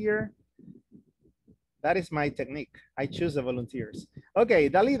volunteer. That is my technique. I choose the volunteers. Okay,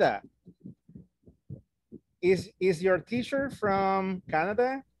 Dalida. Is your teacher from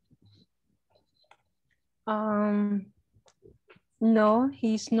Canada? No,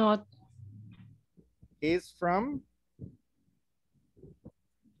 he's not. He's from?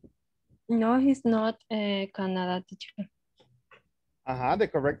 No, he's not a Canada teacher. The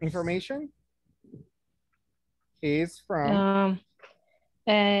correct information. He's from?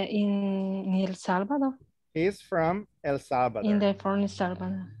 In El Salvador. He's from El Salvador. From El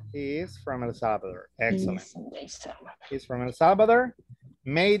Salvador. He is from El Salvador. Excellent. He's from El Salvador.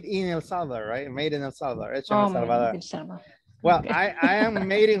 Made in El Salvador, right? Made in El Salvador. Hecho en El Salvador. El Salvador. Well, Okay. I am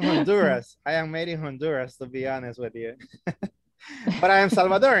made in Honduras. I am made in Honduras, to be honest with you. But I am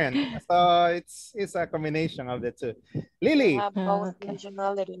Salvadorian. So it's a combination of the two. Lily. I have both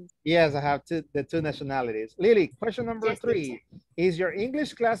nationalities. Yes, I have the two nationalities. Lily, question number 3. Is your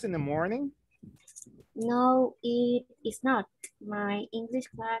English class in the morning? No, it is not. My English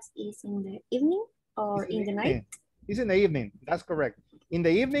class is in the evening or in the night. It's in the evening. That's correct. In the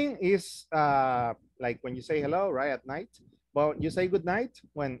evening is like when you say hello, right, at night. But you say good night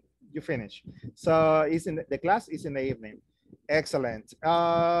when you finish. So it's in the class is in the evening. Excellent.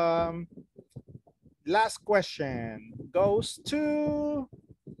 Last question goes to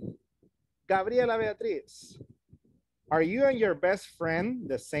Gabriela Beatriz. Are you and your best friend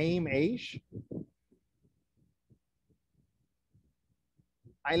the same age?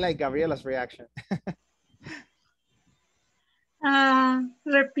 I like Gabriela's reaction.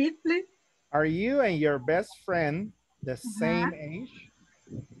 Repeat, please. Are you and your best friend the same age?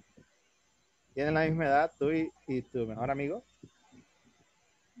 ¿Tienen la misma edad tú y tu mejor amigo?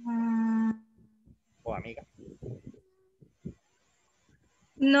 Oh, amiga.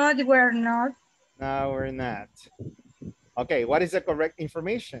 No, we're not. No, we're not. Okay, what is the correct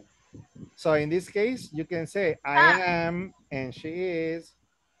information? So in this case, you can say I am and she is.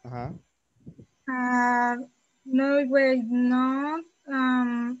 No, we're not.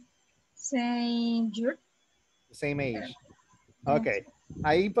 Same year. Same age. Ok.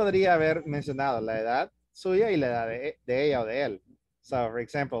 Ahí podría haber mencionado la edad suya y la edad de ella o de él. So, for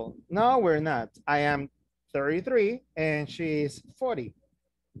example, no, we're not. I am 33 and she is 40.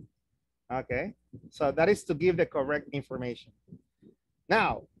 Okay. So that is to give the correct information.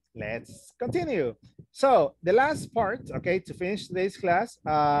 Now, let's continue. So the last part, okay, to finish today's class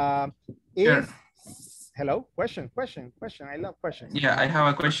is, hello, question. I love questions. Yeah, I have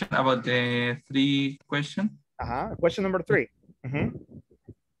a question about the 3 question. Question number 3.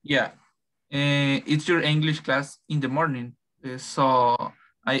 Yeah, it's your English class in the morning. So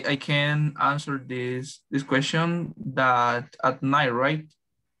I can answer this question that at night, right?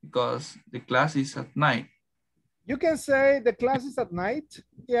 Because the class is at night. You can say the class is at night,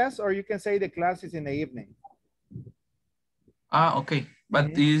 yes, or you can say the class is in the evening. Okay,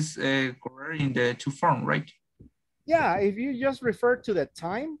 but is correct in the 2 form, right? Yeah, if you just refer to the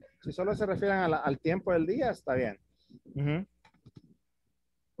time, si solo se refieren al tiempo del día, está bien.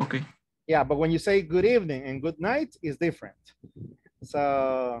 Okay. Yeah, but when you say good evening and good night, it's different.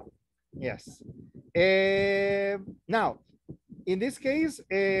 So, yes. Now, in this case,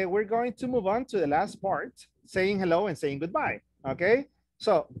 we're going to move on to the last part, saying hello and saying goodbye, okay?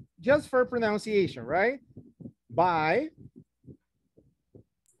 So, just for pronunciation, right? Bye.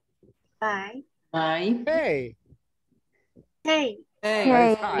 Bye. Bye. Hey. Hey.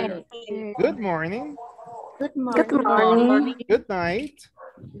 Hey. Hey. Good morning. Good morning. Good morning. Good night.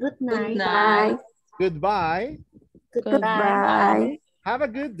 Good night. Good night. Goodbye. Goodbye. Have a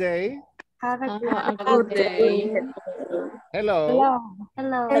good day. Have a Good day. Hello.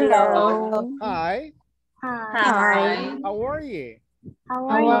 Hello. Hello. Hi. Hi. How are you? How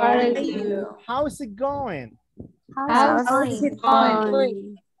How are are you? you? How's it going? How's it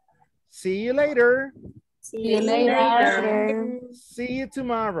going? See you later. See you Later. See you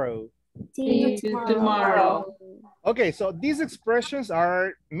tomorrow. See you tomorrow. Okay, so these expressions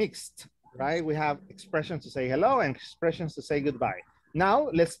are mixed, right? We have expressions to say hello and expressions to say goodbye. Now,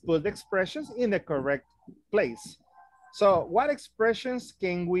 let's put the expressions in the correct place. So, what expressions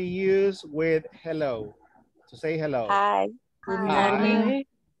can we use with hello? To say hello. Hi. Good morning.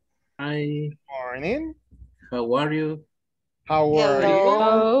 Hi. Morning. How are you? How are you?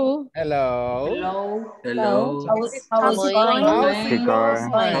 Hello. Hello. Hello. How's it going? How's it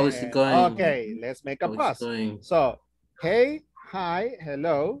going? How's it going? Okay, let's make a How's it pause. going? So, hey, hi,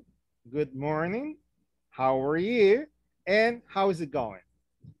 hello, good morning, how are you, and how is it going?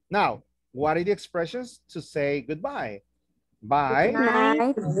 Now, what are the expressions to say goodbye? Bye. Good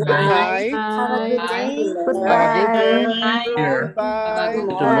night. Good night. Have a good day. Have a good day. Here. Goodbye.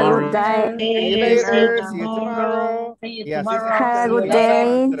 Tomorrow. See you later. See you tomorrow. Y así Have a good las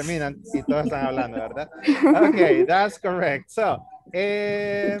day. terminan y todos están hablando, ¿verdad? Okay, that's correct. So,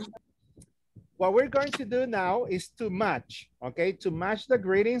 what we're going to do now is to match, okay? To match the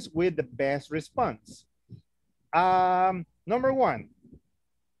greetings with the best response. Number 1,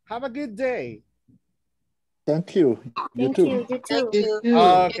 have a good day. Thank you. Thank you. You too.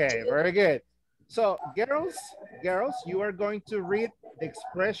 Okay, very good. So girls, you are going to read the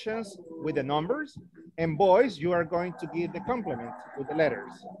expressions with the numbers, and boys, you are going to give the complement with the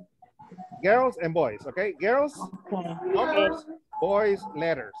letters. Girls and boys, okay? Girls, numbers, boys,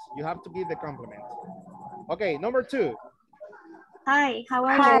 letters. You have to give the complement. Okay, number 2. Hi, how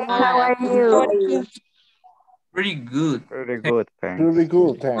are Hi, you? how are you? Pretty good. Pretty good, thanks. Really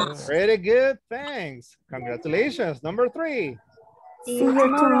good, thanks. Pretty good, thanks. Congratulations. Number 3. See you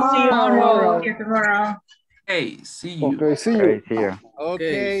tomorrow. See you tomorrow. Hey, see you. Okay, see you. Right here.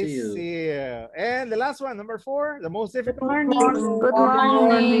 Okay, see you. see you. And the last one, number 4, the most difficult. Good morning.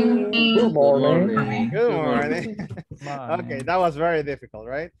 Good morning. Good morning. Okay, that was very difficult,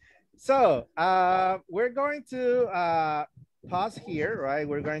 right? So we're going to pause here, right?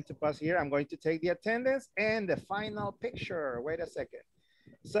 We're going to pause here. I'm going to take the attendance and the final picture. Wait a second.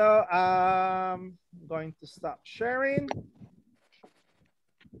 So I'm going to stop sharing.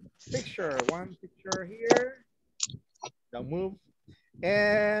 Picture, one picture here. Don't move.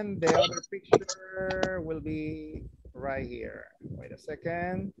 And the other picture will be right here. Wait a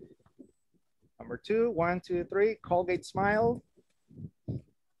second. Number 2, 1, 2, 3, Colgate smile.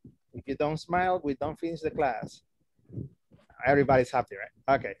 If you don't smile, we don't finish the class. Everybody's happy,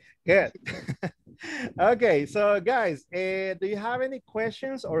 right? Okay, good. Okay, so guys, do you have any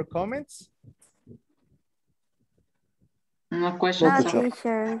questions or comments? No questions. No,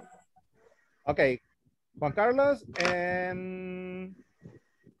 teacher. Okay, Juan Carlos and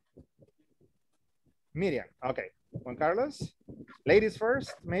Miriam. Okay, Juan Carlos. Ladies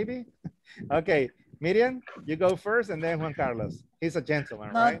first, maybe? Okay, Miriam, you go first and then Juan Carlos. He's a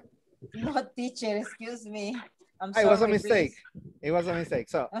gentleman, right? No, teacher, excuse me. I'm It was a sorry, mistake. please. It was a mistake.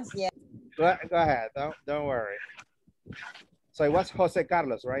 So Yeah. go ahead. Don't worry. So it was Jose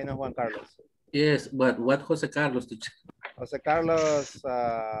Carlos, right? No Juan Carlos. Yes, but what Jose Carlos, teacher? Jose Carlos,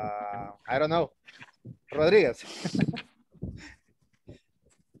 I don't know. Rodriguez.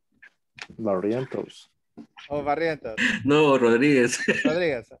 Barrientos. Oh, Barrientos. No, Rodriguez.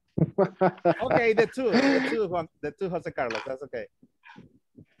 Rodriguez. Okay, the two Jose Carlos. That's okay.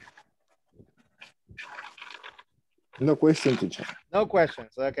 No question, teacher. No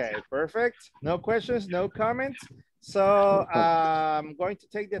questions. Okay, perfect. No questions, no comments. So I'm going to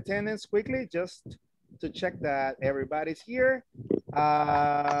take the attendance quickly just to check that everybody's here.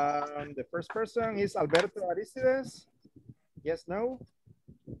 The first person is Alberto Aristides. Yes, no?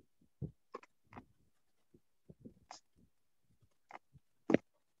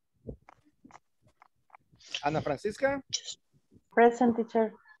 Ana Francisca? Present,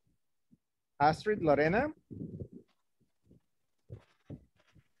 teacher. Astrid Lorena?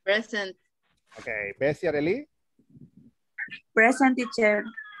 Present. Okay, Bessie Arely? Present, teacher.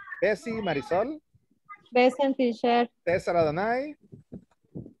 Bessie Marisol? Present, teacher. Cesar Adonai?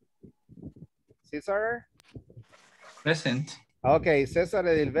 Cesar? Present. Okay, Cesar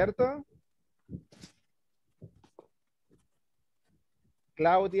Edilberto?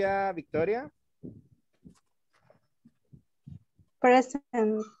 Claudia Victoria? Present.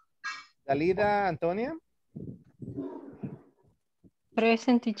 Dalida Antonia?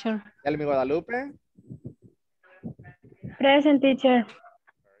 Present, teacher. Elmi Guadalupe? Present, teacher.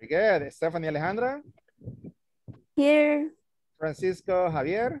 Very good. Stephanie Alejandra? Here. Francisco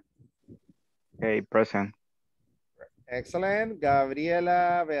Javier? Okay, present. Excellent.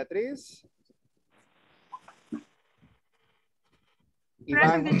 Gabriela Beatriz? Present,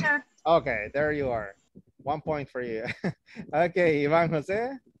 Ivan? teacher. Okay, there you are. 1 point for you. Okay, Ivan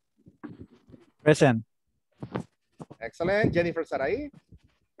Jose? Present. Excellent. Jennifer Sarai?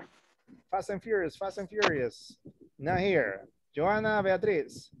 Fast and Furious, Fast and Furious. Not here. Joana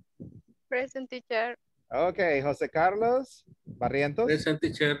Beatriz? Present, teacher. Okay, Jose Carlos Barrientos? Present,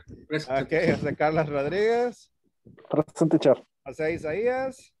 teacher. Present, Okay, teacher. Jose Carlos Rodríguez? Present, teacher. Jose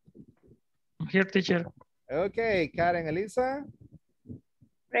Isaías? Here, teacher. Okay, Karen Elisa?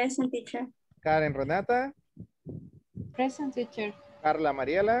 Present, teacher. Karen Renata? Present, teacher. Carla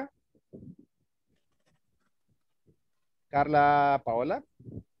Mariela? Carla Paola?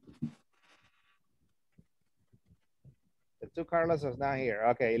 The two Carlos are not here.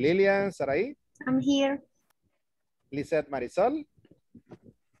 Okay, Lilian Sarai? I'm here. Lisette Marisol?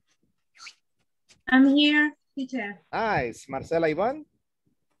 I'm here, teacher. Nice. Marcela Ivonne?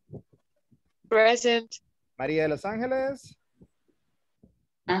 Present. María de Los Ángeles?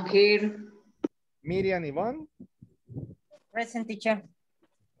 I'm here. Miriam Ivonne? Present, teacher.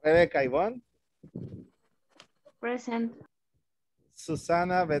 Rebeca Ivonne? Present.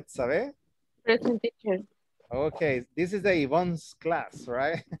 Susana Betsabe? Present, teacher. Okay, this is the Yvonne's class,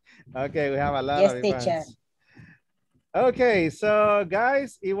 right? Okay, we have a lot Yes, of teacher. Yvonne's. Okay, so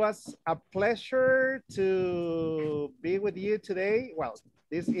guys, it was a pleasure to be with you today. Well,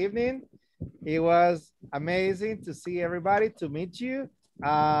 this evening, it was amazing to see everybody, to meet you.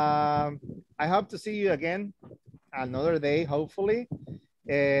 I hope to see you again another day, hopefully.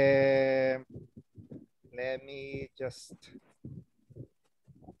 Let me just...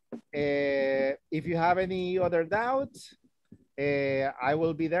 if you have any other doubts, I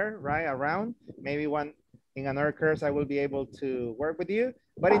will be there, right, around. Maybe in another course, I will be able to work with you.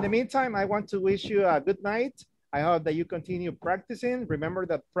 But in the meantime, I want to wish you a good night. I hope that you continue practicing. Remember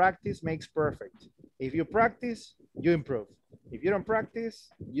that practice makes perfect. If you practice, you improve. If you don't practice,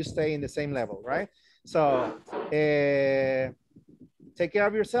 you stay in the same level, right? So take care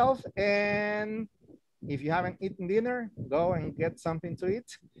of yourself. And if you haven't eaten dinner, go and get something to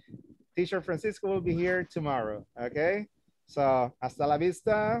eat. Teacher Francisco will be here tomorrow, okay? So, hasta la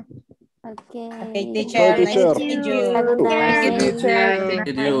vista. Okay. Okay, teacher. Bye, Nice teacher. to meet you. Have a good Nice to night. meet you. Thank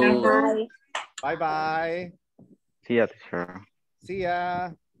you. Bye. Bye-bye. See ya, teacher. See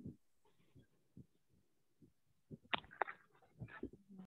ya.